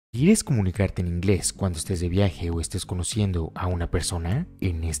¿Quieres comunicarte en inglés cuando estés de viaje o estés conociendo a una persona?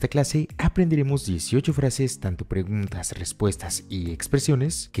 En esta clase aprenderemos 18 frases, tanto preguntas, respuestas y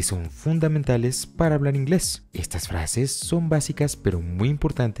expresiones que son fundamentales para hablar inglés. Estas frases son básicas pero muy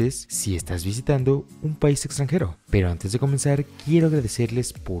importantes si estás visitando un país extranjero. Pero antes de comenzar, quiero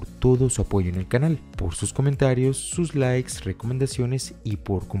agradecerles por todo su apoyo en el canal, por sus comentarios, sus likes, recomendaciones y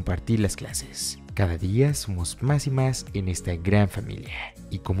por compartir las clases. Cada día somos más y más en esta gran familia.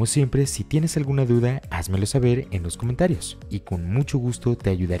 Y como siempre, si tienes alguna duda, házmelo saber en los comentarios y con mucho gusto te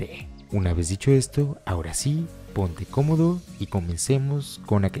ayudaré. Una vez dicho esto, ahora sí, ponte cómodo y comencemos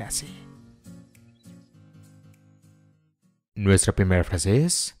con la clase. Nuestra primera frase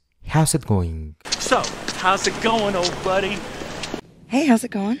es How's it going? So, how's it going, old buddy? Hey, how's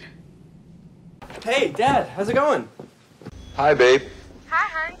it going? Hey, Dad, how's it going? Hi, babe. Hi,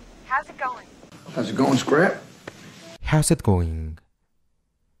 honey. How's it going? How's it going, Scrap? How's it going?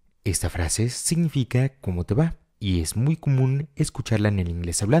 Esta frase significa ¿cómo te va? Y es muy común escucharla en el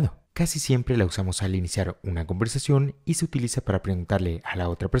inglés hablado. Casi siempre la usamos al iniciar una conversación y se utiliza para preguntarle a la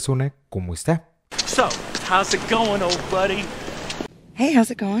otra persona cómo está. So, how's it going, old buddy? Hey, how's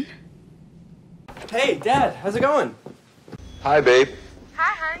it going? Hey, Dad, how's it going? Hi, babe.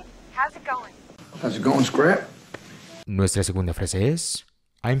 Hi, honey. How's it going? How's it going, Scrap? Nuestra segunda frase es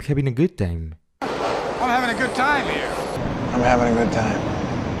I'm having a good time. I'm having a good time here. I'm having a good time.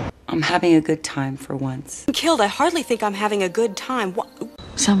 I'm having a good time for once. I'm killed. I hardly think I'm having a good time.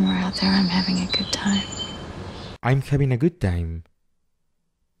 Somewhere out there, I'm having a good time. I'm having a good time.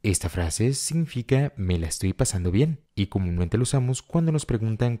 Esta frase significa me la estoy pasando bien y comúnmente lo usamos cuando nos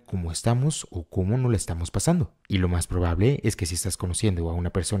preguntan cómo estamos o cómo no la estamos pasando. Y lo más probable es que si estás conociendo a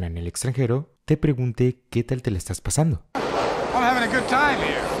una persona en el extranjero, te pregunte qué tal te la estás pasando. I'm having a good time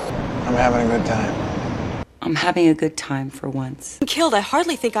here. I'm having a good time. I'm having a good time for once. I'm killed. I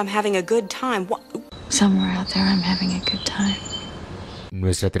hardly think I'm having a good time. Somewhere out there, I'm having a good time.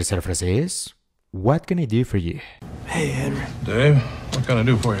 Nuestra tercera frase es What can I do for you? Hey, Henry. Dave, what can I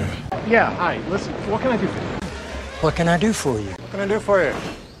do for you? Yeah, hi. Listen, what can I do for you? What can I do for you? What can I do for you?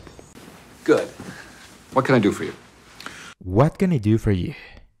 Good. What can I do for you? What can I do for you?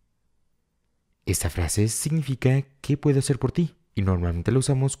 Esta frase significa ¿qué puedo hacer por ti? Y normalmente la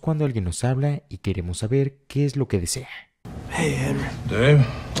usamos cuando alguien nos habla y queremos saber qué es lo que desea. Hey, Henry. Dave,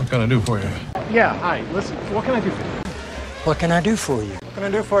 what can I do for you? Yeah, hi. Listen, what can I do for you? What can I do for you? What can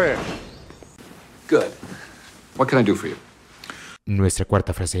I do for you? Good. What can I do for you? Nuestra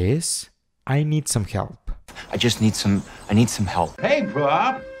cuarta frase es I need some help. I need some help. Hey,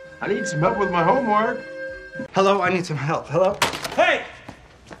 Bob. I need some help with my homework. Hello, I need some help. Hello? Hey!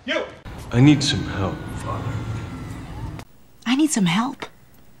 You! I need some help, Father. I need some help.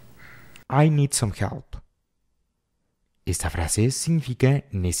 I need some help. Esta frase significa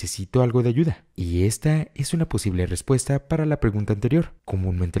necesito algo de ayuda. Y esta es una posible respuesta para la pregunta anterior.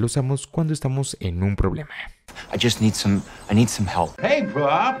 Comúnmente lo usamos cuando estamos en un problema. I need some help. Hey,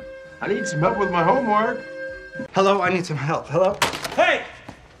 Bob. I need some help with my homework. Hello, I need some help. Hello? Hey!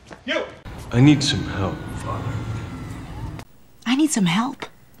 You! I need some help, Father. I need some help.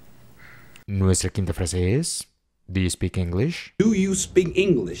 Nuestra quinta frase es Do you speak English? Do you speak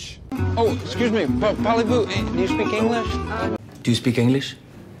English? Oh, excuse me, parlez-vous? Do you speak English? Do you speak English?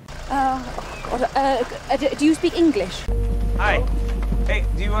 Do you speak English? Hi. Hey,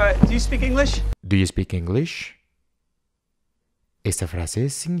 do you speak English? Do you speak English? Esta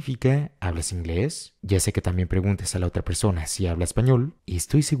frase significa ¿hablas inglés? Ya sé que también preguntes a la otra persona si habla español y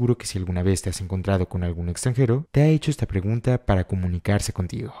estoy seguro que si alguna vez te has encontrado con algún extranjero, te ha hecho esta pregunta para comunicarse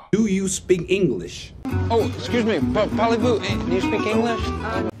contigo. Do you speak English? Oh, excuse me, parlez-vous? Do you speak English?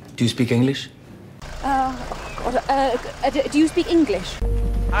 Do you speak English? Do you speak English?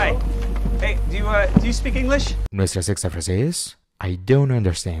 Hi. Hey, do you speak English? Nuestra sexta frase es I don't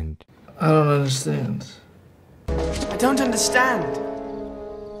understand. I don't understand. I don't understand.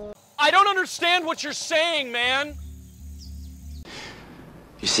 I don't understand what you're saying, man.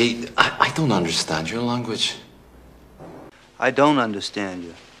 You see, I don't understand your language. I don't understand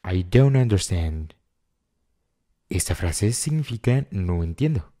you. I don't understand. Esta frase significa no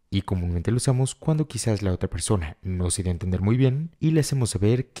entiendo y comúnmente lo usamos cuando quizás la otra persona no se dio a entender muy bien y le hacemos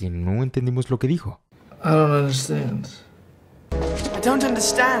saber que no entendimos lo que dijo. I don't understand. I don't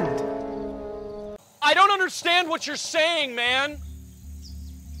understand. I don't understand what you're saying, man.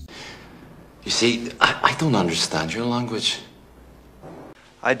 You see, I don't understand your language.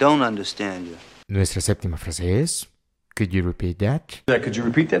 I don't understand you. Nuestra séptima frase es Could you repeat that? Could you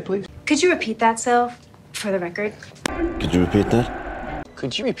repeat that, please? Could you repeat that, Soph? For the record. Could you repeat that?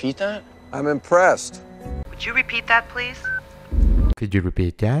 Could you repeat that? I'm impressed. Would you repeat that, please? Could you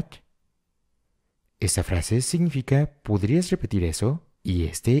repeat that? Esta frase significa ¿podrías repetir eso? Y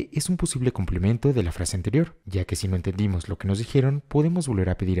este es un posible complemento de la frase anterior, ya que si no entendimos lo que nos dijeron, podemos volver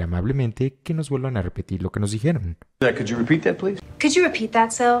a pedir amablemente que nos vuelvan a repetir lo que nos dijeron. Could you repeat that, please? Could you repeat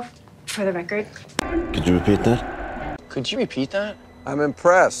that, Sylph, for the record? Could you repeat that? Could you repeat that? I'm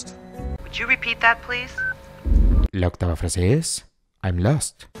impressed. Would you repeat that, please? La octava frase es I'm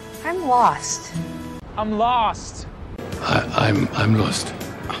lost. I'm lost. I'm lost. I'm lost.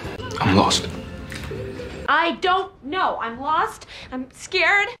 I'm lost. I don't know. I'm lost. I'm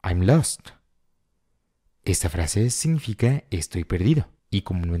scared. I'm lost. Esta frase significa estoy perdido y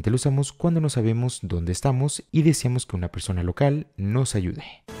comúnmente lo usamos cuando no sabemos dónde estamos y deseamos que una persona local nos ayude.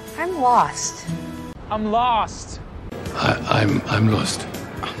 I'm lost. I'm lost. I'm lost.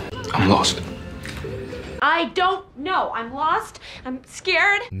 I'm lost. I don't know. I'm lost. I'm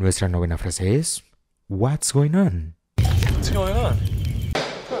scared. Nuestra novena frase es What's going on? What's going on?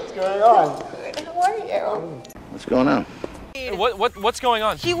 What's going on? How are you? What's going on? What's going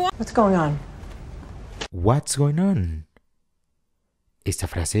on? What's going on? What's going on? Esta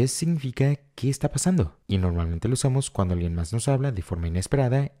frase significa ¿qué está pasando? Y normalmente lo usamos cuando alguien más nos habla de forma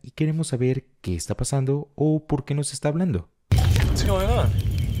inesperada y queremos saber qué está pasando o por qué nos está hablando. What's going on?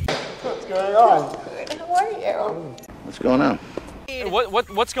 What's going on? How are you? What's going on?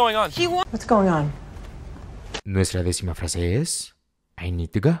 What's going on? What's going on? Nuestra décima frase es I need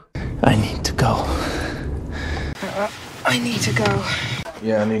to go. I need to go. I need to go.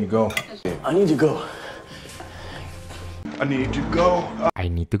 Yeah, I need to go. I need to go. I need to go. I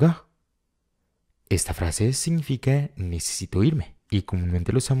need to go. Esta frase significa necesito irme y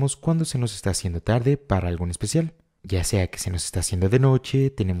comúnmente lo usamos cuando se nos está haciendo tarde para algo en especial, ya sea que se nos está haciendo de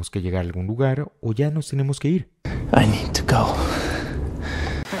noche, tenemos que llegar a algún lugar o ya nos tenemos que ir. I need to go.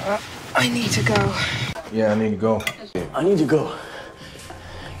 I need to go. Yeah, I need to go. I need to go.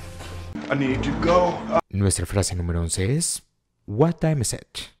 I need to go. Nuestra frase número 11 es What time is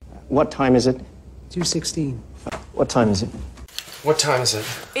it? What time is it? 2:16. What time is it? What time is it?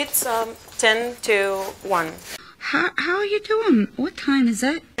 It's 10 to 1. How are you doing? What time is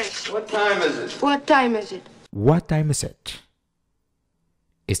it? What time is it? What time is it? What time is it?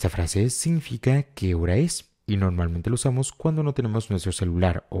 Esta frase significa qué hora es y normalmente lo usamos cuando no tenemos nuestro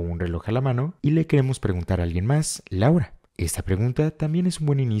celular o un reloj a la mano y le queremos preguntar a alguien más la hora. Esta pregunta también es un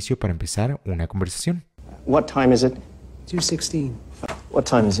buen inicio para empezar una conversación. What time is it? 2:16. What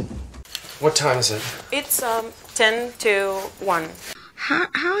time is it? What time is it? It's 10 to 1. How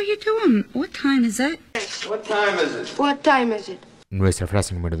are you doing? What time is it? What time is it? What time is it? Nuestra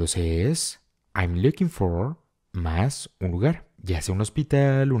frase número 12 es I'm looking for más un lugar, ya sea un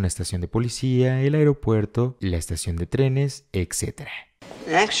hospital, una estación de policía, el aeropuerto, la estación de trenes, etc.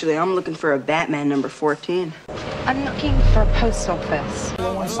 Actually, I'm looking for a Batman number 14. I'm looking for a post office.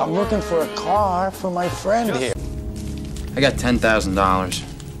 I'm looking for a car for my friend here. I got $10,000.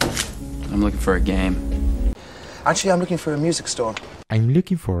 I'm looking for a game. Actually, I'm looking for a music store. I'm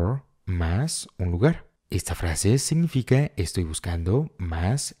looking for más un lugar. Esta frase significa estoy buscando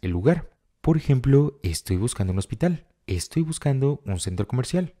más el lugar. Por ejemplo, estoy buscando un hospital, estoy buscando un centro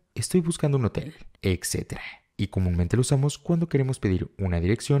comercial, estoy buscando un hotel, etc. Y comúnmente lo usamos cuando queremos pedir una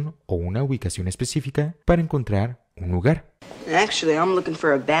dirección o una ubicación específica para encontrar un lugar. Actually, I'm looking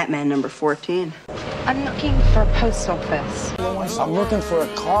for a Batman number 14. I'm looking for a post office. I'm looking for a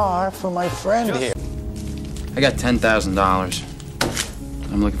car for my friend here. I got $10,000.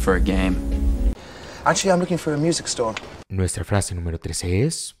 I'm looking for a game. Actually, I'm looking for a music store. Nuestra frase número 13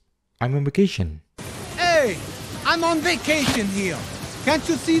 es I'm on vacation. Hey, I'm on vacation here. Can't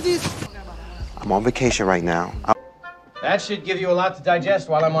you see this? I'm on vacation right now. That should give you a lot to digest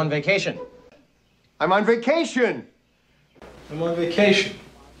while I'm on vacation. I'm on vacation! I'm on vacation.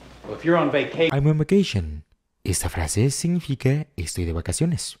 Well, if you're on vacation... I'm on vacation. Esta frase significa estoy de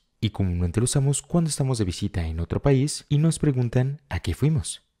vacaciones y comúnmente lo usamos cuando estamos de visita en otro país y nos preguntan a qué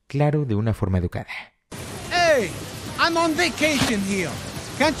fuimos. Claro, de una forma educada. Hey, I'm on vacation here.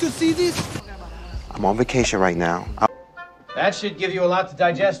 Can't you see this? I'm on vacation right now. That should give you a lot to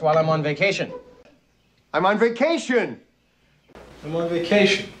digest while I'm on vacation. I'm on vacation! I'm on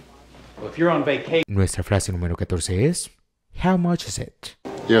vacation. Well, if you're on vacation... Nuestra frase número 14 es How much is it?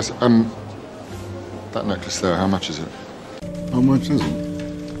 Yes, that necklace there, how much is it? How much is it?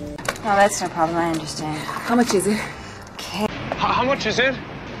 Oh, that's no problem. I understand. How much is it? Okay. How much is it?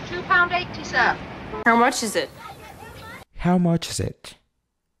 £2.80, sir. How much is it? How much is it?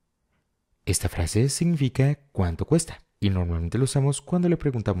 Esta frase significa cuánto cuesta y normalmente lo usamos cuando le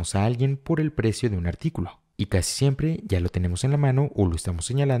preguntamos a alguien por el precio de un artículo y casi siempre ya lo tenemos en la mano o lo estamos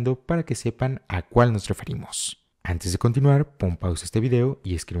señalando para que sepan a cuál nos referimos. Antes de continuar, pon pausa a este video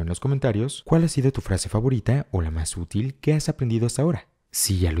y escribe en los comentarios cuál ha sido tu frase favorita o la más útil que has aprendido hasta ahora.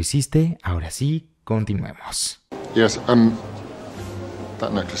 Si ya lo hiciste, ahora sí, continuemos. Yes,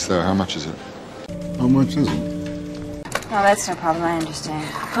 that necklace there, how much is it? How much is it? No, that's no problem. I understand.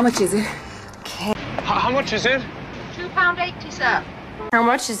 How much is it? Okay. How much is it? £2.80, sir. How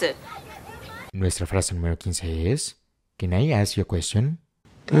much is it? Nuestra frase número 15 es: Can I ask you a question?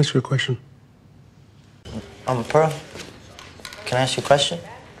 Can I ask you a question? Pearl, can I ask you a question?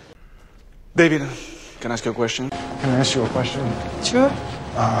 David, can I ask you a question? Can I ask you a question? Sure.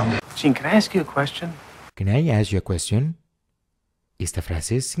 Gene, can I ask you a question? Can I ask you a question? Esta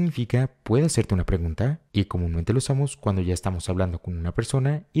frase significa puedo hacerte una pregunta y comúnmente lo usamos cuando ya estamos hablando con una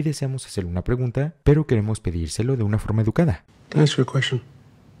persona y deseamos hacerle una pregunta, pero queremos pedírselo de una forma educada. Can I ask you a question?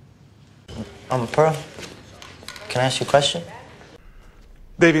 Pearl, can I ask you a question?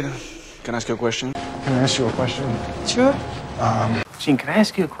 David, can I ask you a question? Can I ask you a question? Sure. Gene, can I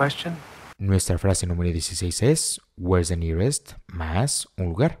ask you a question? Nuestra frase número 16 es Where's the nearest? Más un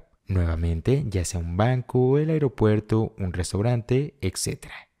lugar. Nuevamente, ya sea un banco, el aeropuerto, un restaurante, etc.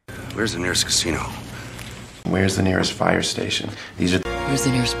 Where's the nearest casino? Where's the nearest fire station? Where's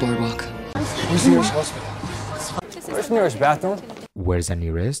the nearest boardwalk? Where's the nearest hospital? Where's the nearest bathroom? Where's the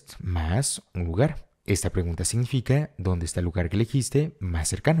nearest? Más un lugar. Esta pregunta significa ¿dónde está el lugar que elegiste más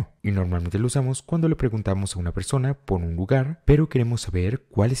cercano? Y normalmente lo usamos cuando le preguntamos a una persona por un lugar, pero queremos saber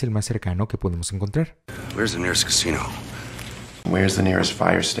cuál es el más cercano que podemos encontrar. Where's the nearest casino? Where's the nearest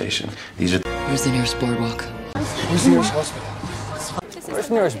fire station? Where's the nearest boardwalk? Where's the nearest hospital? Where's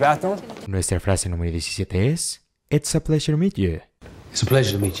the nearest bathroom? Nuestra frase número 17 es It's a pleasure to meet you. It's a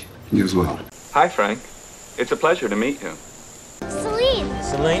pleasure to meet you. You as well. Hi, Frank. It's a pleasure to meet you.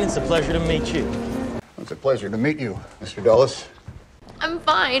 Celine, it's a pleasure to meet you. It's a pleasure to meet you, Mr. Dulles. I'm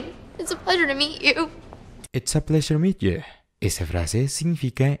fine. It's a pleasure to meet you. It's a pleasure to meet you. Esa frase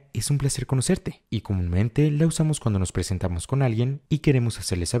significa es un placer conocerte y comúnmente la usamos cuando nos presentamos con alguien y queremos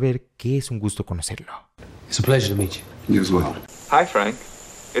hacerle saber que es un gusto conocerlo. It's a pleasure to meet you. You as well. Hi, Frank.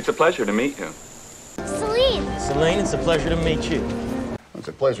 It's a pleasure to meet you. Celine, it's a pleasure to meet you. It's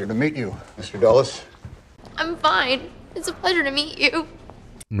a pleasure to meet you, Mr. Dulles. I'm fine. It's a pleasure to meet you.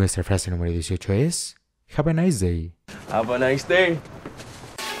 Nuestra frase número 18 es Have a nice day. Have a nice day.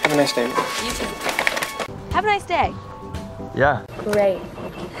 Have a nice day. You too. Have a nice day. Yeah. Great.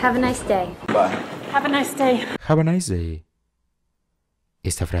 Have a nice day. Bye. Have a nice day. Have a nice day.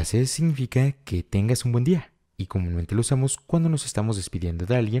 Esta frase significa que tengas un buen día y comúnmente lo usamos cuando nos estamos despidiendo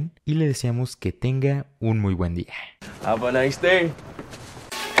de alguien y le deseamos que tenga un muy buen día. Have a nice day.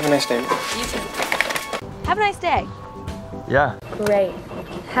 Have a nice day. You too. Have a nice day. Yeah. Great.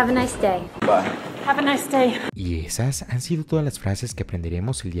 Have a nice day. Bye. Have a nice day. Y esas han sido todas las frases que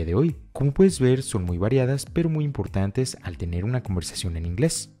aprenderemos el día de hoy. Como puedes ver, son muy variadas, pero muy importantes al tener una conversación en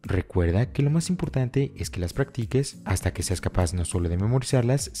inglés. Recuerda que lo más importante es que las practiques hasta que seas capaz no solo de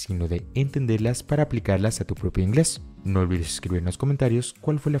memorizarlas, sino de entenderlas para aplicarlas a tu propio inglés. No olvides escribir en los comentarios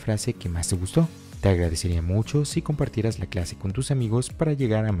cuál fue la frase que más te gustó. Te agradecería mucho si compartieras la clase con tus amigos para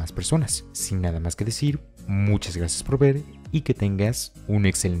llegar a más personas. Sin nada más que decir, muchas gracias por ver y que tengas un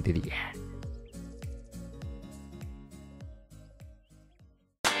excelente día.